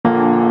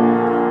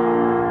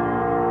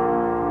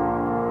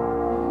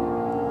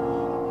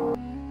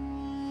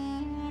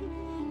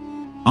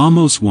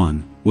Ahmose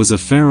I was a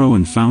pharaoh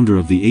and founder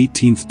of the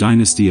 18th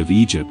Dynasty of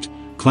Egypt,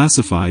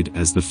 classified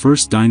as the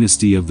first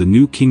dynasty of the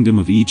New Kingdom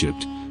of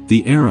Egypt,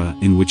 the era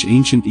in which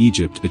ancient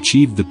Egypt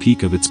achieved the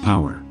peak of its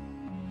power.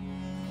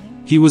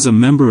 He was a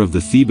member of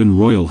the Theban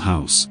royal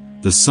house,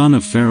 the son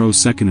of Pharaoh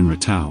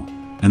II,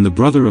 and the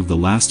brother of the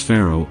last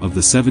pharaoh of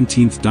the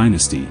 17th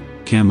dynasty,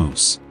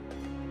 Ahmose.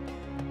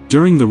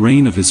 During the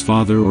reign of his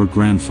father or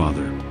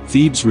grandfather,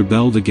 Thebes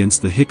rebelled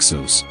against the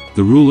Hyksos,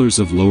 the rulers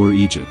of Lower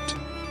Egypt.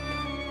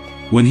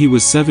 When he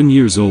was 7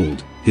 years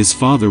old, his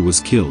father was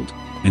killed,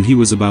 and he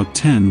was about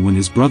 10 when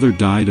his brother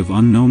died of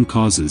unknown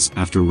causes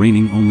after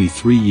reigning only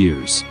 3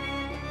 years.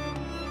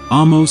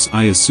 Ahmose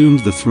I assumed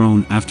the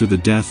throne after the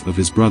death of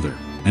his brother,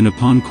 and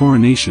upon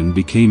coronation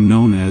became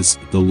known as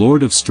the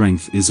Lord of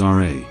Strength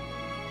Ra.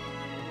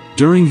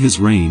 During his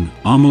reign,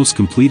 Ahmose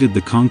completed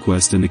the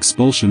conquest and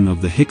expulsion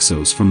of the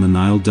Hyksos from the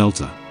Nile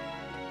Delta,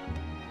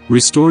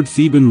 restored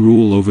Theban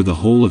rule over the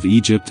whole of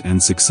Egypt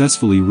and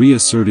successfully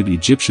reasserted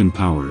Egyptian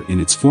power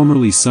in its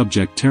formerly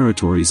subject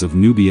territories of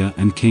Nubia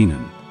and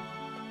Canaan.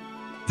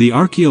 The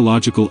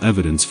archaeological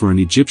evidence for an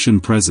Egyptian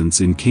presence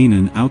in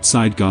Canaan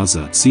outside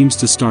Gaza seems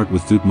to start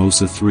with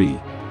Ahmose III.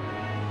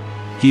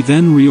 He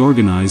then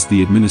reorganized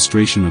the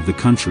administration of the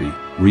country,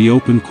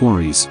 reopened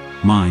quarries,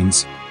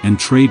 mines, and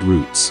trade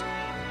routes,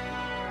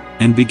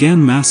 and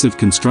began massive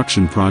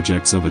construction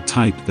projects of a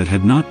type that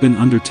had not been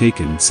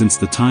undertaken since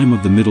the time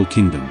of the Middle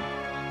Kingdom.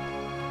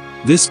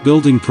 This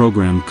building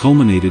program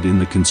culminated in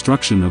the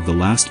construction of the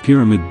last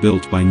pyramid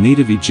built by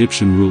native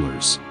Egyptian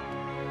rulers.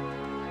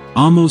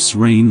 Ahmose's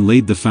reign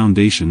laid the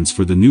foundations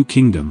for the new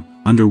kingdom,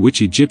 under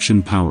which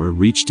Egyptian power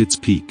reached its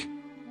peak.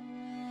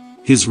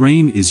 His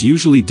reign is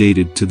usually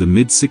dated to the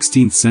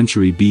mid-16th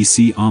century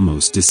BC.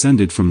 Ahmose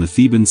descended from the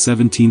Theban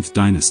 17th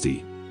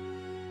dynasty.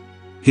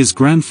 His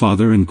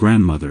grandfather and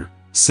grandmother,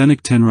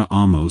 Senectenra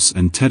Ahmose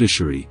and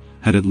Tetisheri,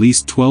 had at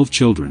least 12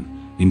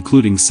 children,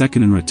 including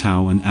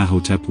Sekenenretau and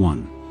Ahotep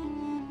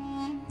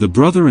I. The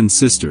brother and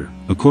sister,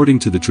 according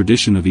to the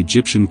tradition of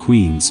Egyptian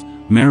queens,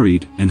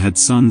 married and had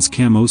sons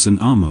Ahmose and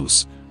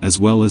Ahmose, as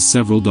well as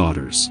several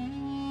daughters.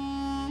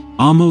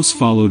 Ahmose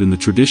followed in the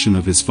tradition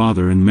of his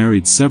father and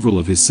married several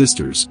of his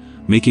sisters,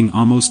 making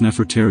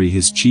Ahmose-Nefertari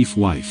his chief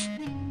wife.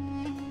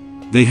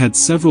 They had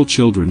several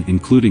children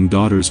including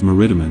daughters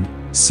Meritamun,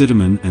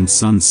 Sitamun and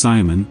son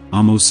Simon,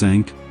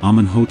 Ahmose-Ankh,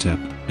 Amenhotep,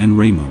 and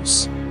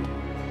Ramos.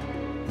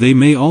 They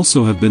may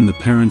also have been the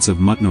parents of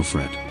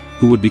Mutnofret,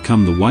 who would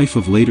become the wife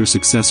of later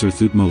successor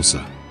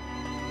Thutmose.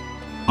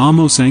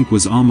 Ahmose-Ankh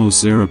was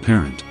Ahmose's heir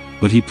apparent,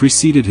 but he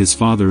preceded his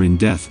father in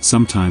death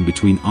sometime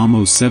between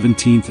Ahmose's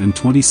 17th and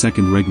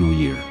 22nd regnal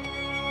year.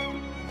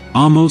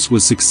 Ahmose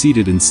was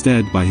succeeded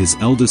instead by his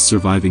eldest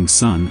surviving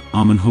son,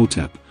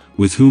 Amenhotep,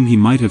 with whom he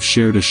might have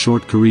shared a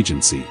short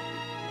co-regency.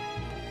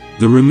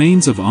 The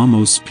remains of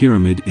Ahmose's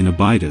pyramid in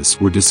Abydos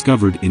were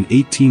discovered in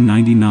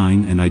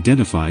 1899 and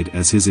identified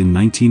as his in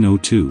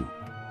 1902.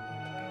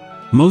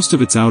 Most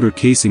of its outer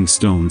casing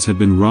stones had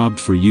been robbed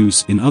for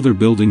use in other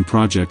building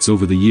projects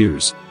over the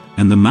years,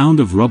 and the mound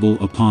of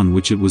rubble upon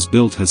which it was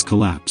built has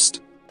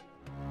collapsed.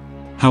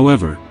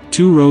 However,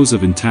 2 rows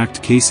of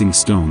intact casing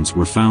stones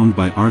were found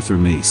by Arthur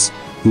Mace,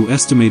 who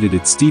estimated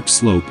its steep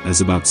slope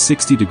as about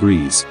 60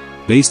 degrees,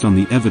 based on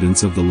the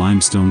evidence of the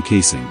limestone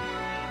casing.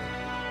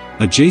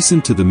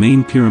 Adjacent to the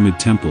main pyramid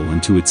temple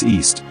and to its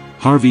east,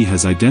 Harvey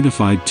has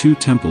identified 2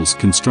 temples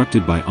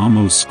constructed by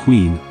Ahmose's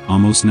queen,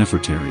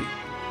 Ahmose-Nefertari.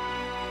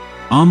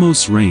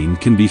 Ahmose's reign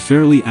can be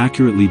fairly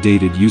accurately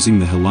dated using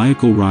the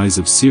heliacal rise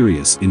of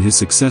Sirius in his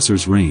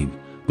successor's reign,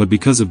 but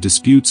because of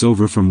disputes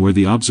over from where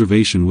the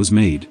observation was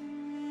made,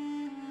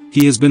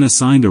 he has been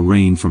assigned a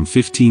reign from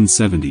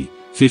 1570,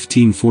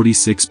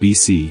 1546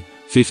 BC,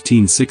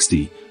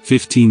 1560,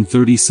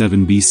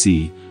 1537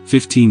 BC,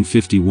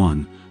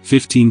 1551,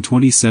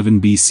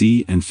 1527 BC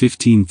and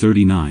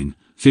 1539,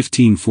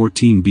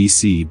 1514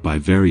 BC by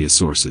various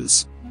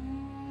sources.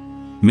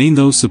 Maine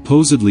though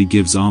supposedly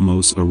gives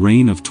Ahmose a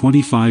reign of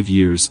 25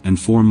 years and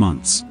 4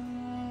 months.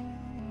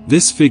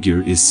 This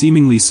figure is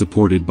seemingly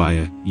supported by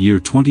a year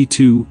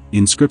 22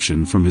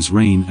 inscription from his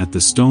reign at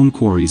the stone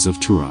quarries of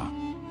Tura.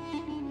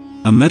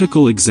 A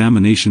medical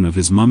examination of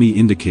his mummy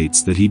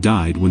indicates that he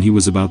died when he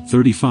was about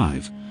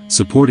 35,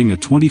 supporting a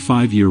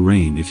 25-year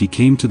reign if he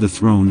came to the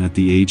throne at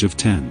the age of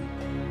 10.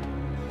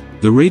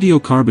 The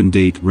radiocarbon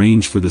date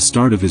range for the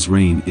start of his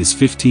reign is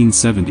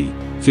 1570,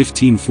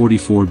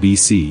 1544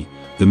 BC,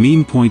 the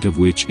mean point of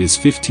which is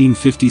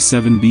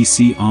 1557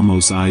 BC.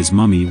 Ahmose I's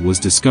mummy was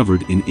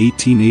discovered in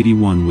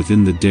 1881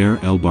 within the Deir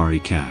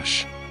el-Bahari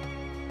cache,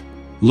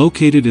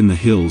 located in the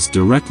hills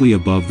directly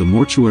above the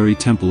mortuary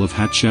temple of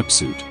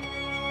Hatshepsut.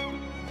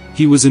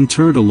 He was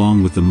interred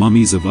along with the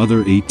mummies of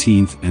other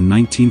 18th and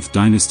 19th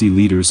dynasty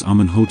leaders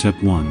Amenhotep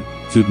I,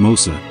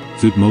 Thutmose,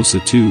 Thutmose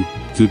II,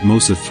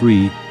 Thutmose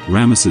III,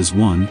 Ramesses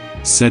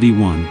I, Seti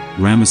I,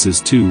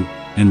 Ramesses II,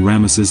 and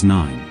Ramesses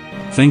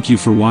IX. Thank you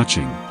for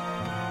watching.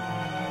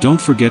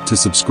 Don't forget to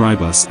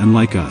subscribe us and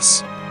like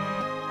us.